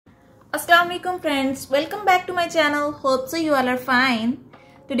Assalamualaikum friends, welcome back to my channel. Hope so you all are fine.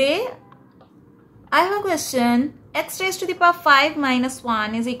 Today I have a question. X raised to the power 5 minus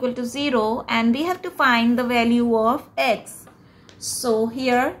 1 is equal to 0 and we have to find the value of x. So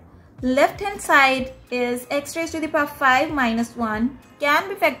here left hand side is x raised to the power 5 minus 1 can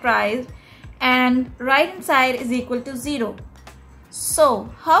be factorized and right hand side is equal to 0. So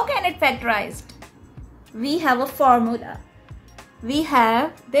how can it factorized? We have a formula. We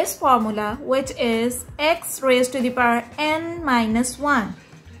have this formula which is x raised to the power n minus 1.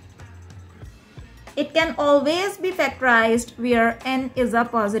 It can always be factorized where n is a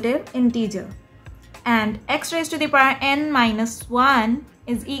positive integer. And x raised to the power n minus 1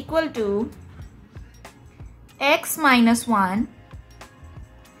 is equal to x minus 1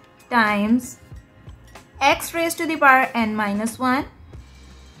 times x raised to the power n minus 1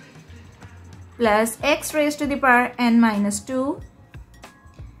 plus x raised to the power n minus 2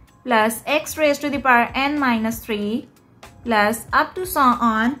 plus x raised to the power n minus 3 plus up to so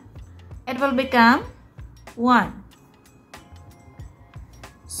on, it will become 1.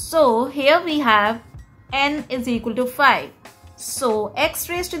 So here we have n is equal to 5. So x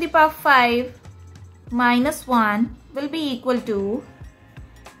raised to the power 5 minus 1 will be equal to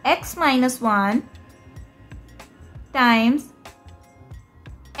x minus 1 times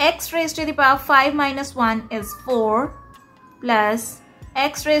x raised to the power 5 minus 1 is 4 plus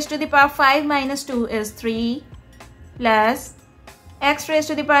x raised to the power 5 minus 2 is 3 plus x raised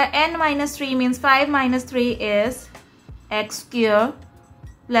to the power n minus 3 means 5 minus 3 is x square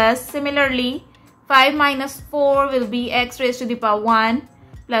plus similarly 5 minus 4 will be x raised to the power 1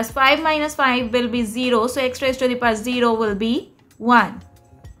 plus 5 minus 5 will be 0. So x raised to the power 0 will be 1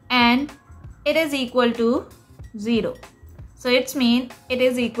 and it is equal to 0. So it means it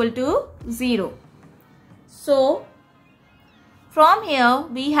is equal to 0. So from here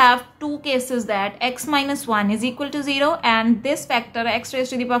we have two cases that x minus 1 is equal to 0 and this factor x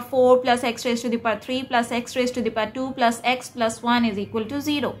raised to the power 4 plus x raised to the power 3 plus x raised to the power 2 plus x plus 1 is equal to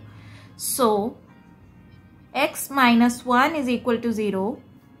 0. So x minus 1 is equal to 0.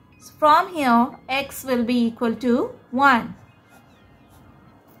 From here x will be equal to 1.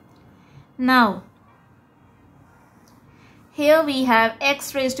 Now here we have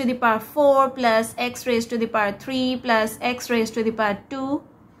x raised to the power 4 plus x raised to the power 3 plus x raised to the power 2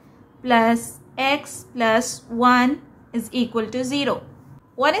 plus x plus 1 is equal to 0.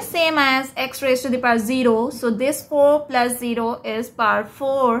 1 is same as x raised to the power 0. So this 4 plus 0 is power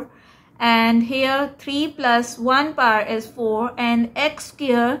 4 and here 3 plus 1 power is 4 and x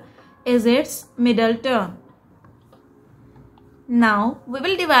square is its middle term. Now we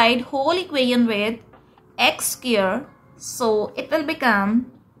will divide whole equation with x square. So it will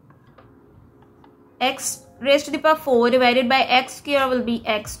become x raised to the power 4 divided by x square will be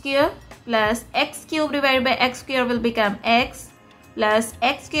x square plus x cube divided by x square will become x plus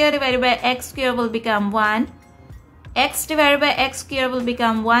x square divided by x square will become 1. X divided by x square will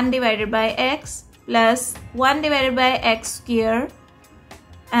become 1 divided by x plus 1 divided by x square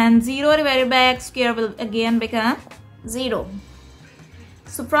and 0 divided by x square will again become 0.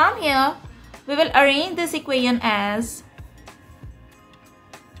 So from here we will arrange this equation as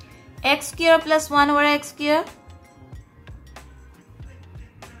x square plus 1 over x square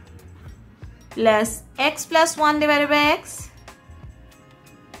plus x plus 1 divided by x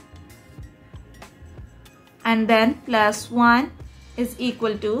and then plus 1 is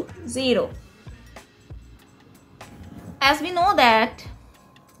equal to 0. As we know that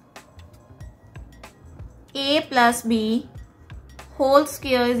a plus b whole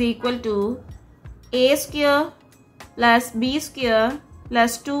square is equal to a square plus b square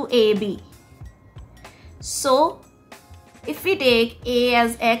plus 2ab. So if we take a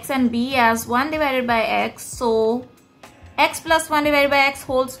as x and b as 1 divided by x, so x plus 1 divided by x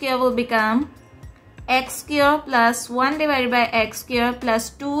whole square will become x square plus 1 divided by x square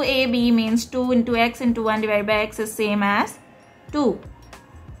plus 2ab means 2 into x into 1 divided by x is same as 2.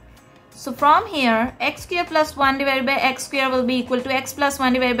 So from here x square plus 1 divided by x square will be equal to x plus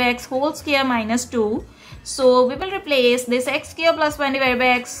 1 divided by x whole square minus 2. So we will replace this x square plus 1 divided by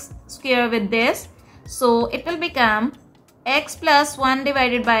x square with this. So it will become x plus 1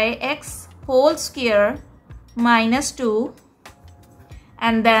 divided by x whole square minus 2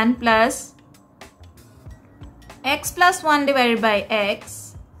 and then plus x plus 1 divided by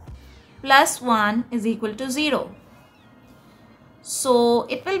x plus 1 is equal to 0. So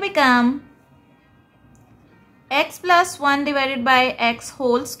it will become x plus 1 divided by x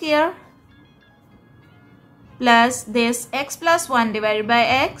whole square plus this x plus 1 divided by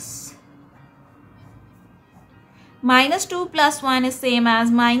x minus 2 plus 1 is same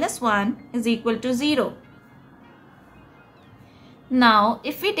as minus 1 is equal to 0. Now,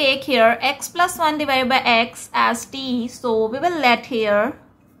 if we take here x plus 1 divided by x as t, so we will let here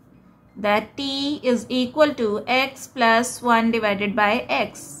that t is equal to x plus 1 divided by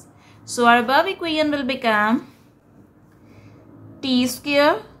x. So, our above equation will become t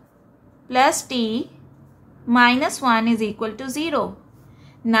square plus t minus 1 is equal to 0.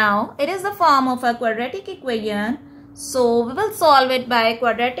 Now, it is the form of a quadratic equation. So, we will solve it by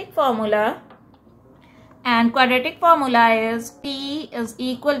quadratic formula. And quadratic formula is t is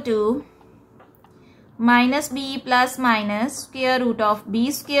equal to minus b plus minus square root of b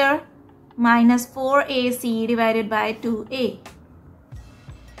square minus 4ac divided by 2a.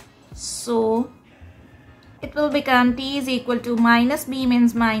 So, it will become t is equal to minus b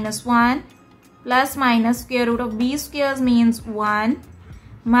means minus 1 plus minus square root of b squares means 1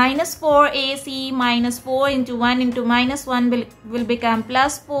 minus 4ac minus 4 into 1 into minus 1 will become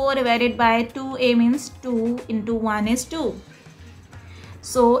plus 4 divided by 2a means 2 into 1 is 2.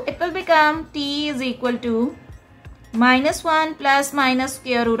 So, it will become t is equal to minus 1 plus minus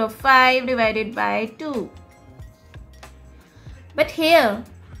square root of 5 divided by 2. But here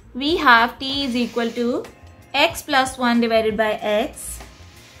we have t is equal to x plus 1 divided by x.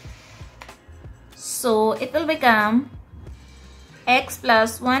 So, it will become x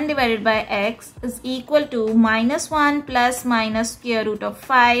plus 1 divided by x is equal to minus 1 plus minus square root of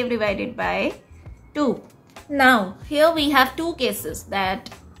 5 divided by 2. Now, here we have two cases that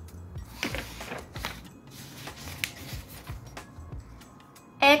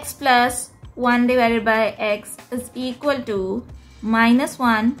x plus 1 divided by x is equal to minus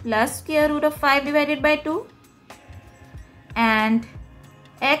 1 plus square root of 5 divided by 2 and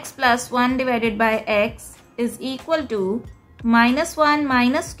x plus 1 divided by x is equal to minus 1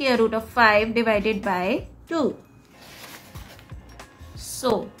 minus square root of 5 divided by 2.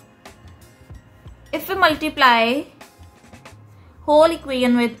 So, if we multiply whole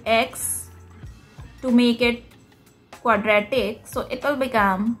equation with x to make it quadratic, so it will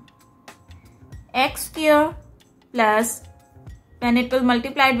become x square plus, when it will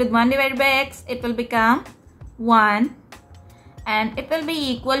multiply it with 1 divided by x, it will become 1 and it will be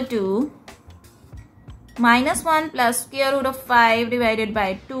equal to minus 1 plus square root of 5 divided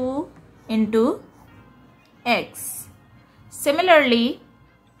by 2 into x. Similarly,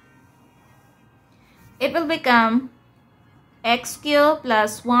 it will become x square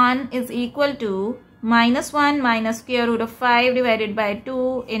plus 1 is equal to minus 1 minus square root of 5 divided by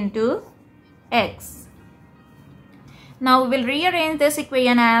 2 into x. Now, we will rearrange this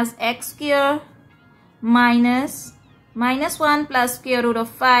equation as x square minus 1 plus square root of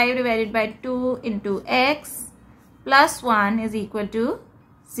 5 divided by 2 into x plus 1 is equal to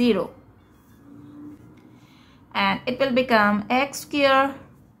 0. And it will become x square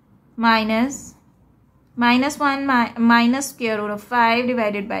minus 1 minus square root of 5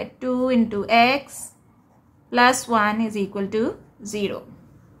 divided by 2 into x plus 1 is equal to 0.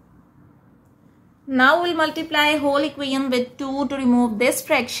 Now, we'll multiply whole equation with 2 to remove this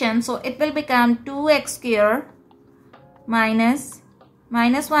fraction. So, it will become 2x square minus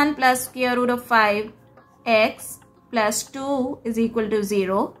 1 plus square root of 5x plus 2 is equal to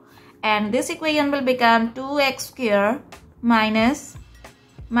 0. And this equation will become 2x square minus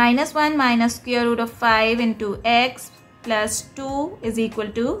 1 minus square root of 5 into x plus 2 is equal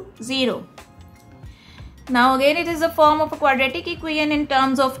to 0. Now again it is a form of a quadratic equation in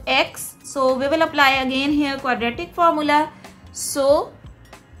terms of x. So we will apply again here quadratic formula. So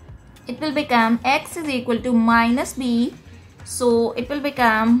it will become x is equal to minus b. So it will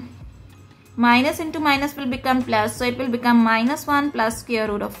become minus into minus will become plus. So it will become minus 1 plus square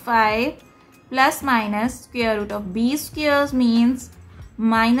root of 5 plus minus square root of b squares means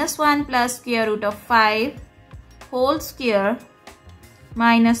minus 1 plus square root of 5 whole square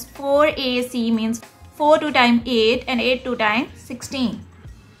minus 4ac means 4 2 times 8 and 8 2 times 16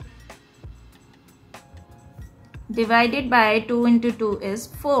 divided by 2 into 2 is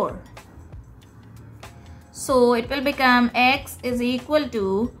 4. So it will become x is equal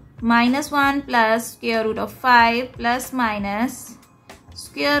to minus 1 plus square root of 5 plus minus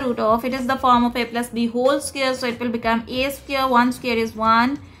square root of, it is the form of a plus b whole square. So it will become a square, 1 square is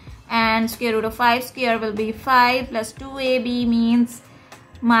 1 and square root of 5 square will be 5 plus 2ab means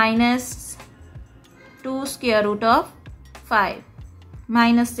minus 2 square root of 5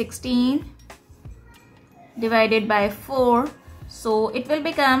 minus 16 divided by 4. So it will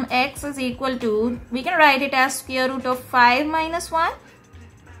become x is equal to, we can write it as square root of 5 minus 1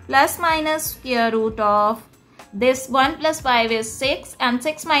 plus minus square root of this 1 plus 5 is 6 and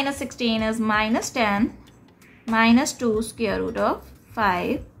 6 minus 16 is minus 10 minus 2 square root of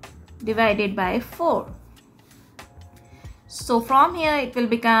 5 divided by 4. So from here it will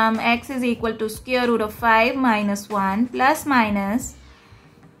become x is equal to square root of 5 minus 1 plus minus.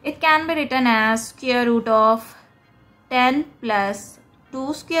 It can be written as square root of 10 plus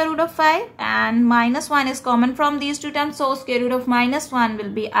 2 square root of 5, and minus 1 is common from these two terms, so square root of minus 1 will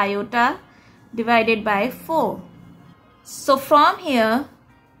be iota divided by 4. So from here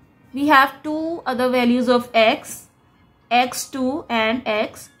we have two other values of x, x2 and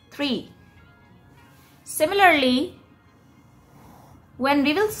x3. Similarly, when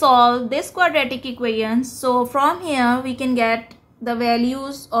we will solve this quadratic equation, so from here we can get the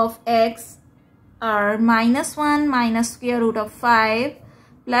values of x are minus 1 minus square root of 5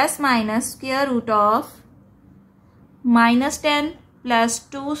 plus minus square root of minus 10 plus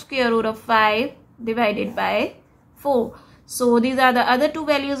 2 square root of 5 divided by 4. So these are the other two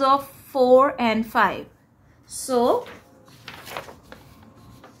values of 4 and 5. So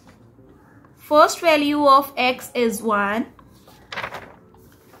first value of x is 1.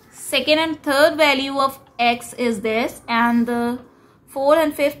 Second and third value of x is this, and the fourth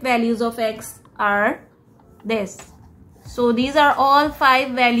and fifth values of x are this. So these are all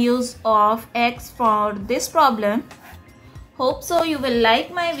 5 values of x for this problem. Hope so you will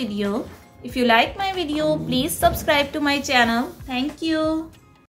like my video. If you like my video, please subscribe to my channel. Thank you.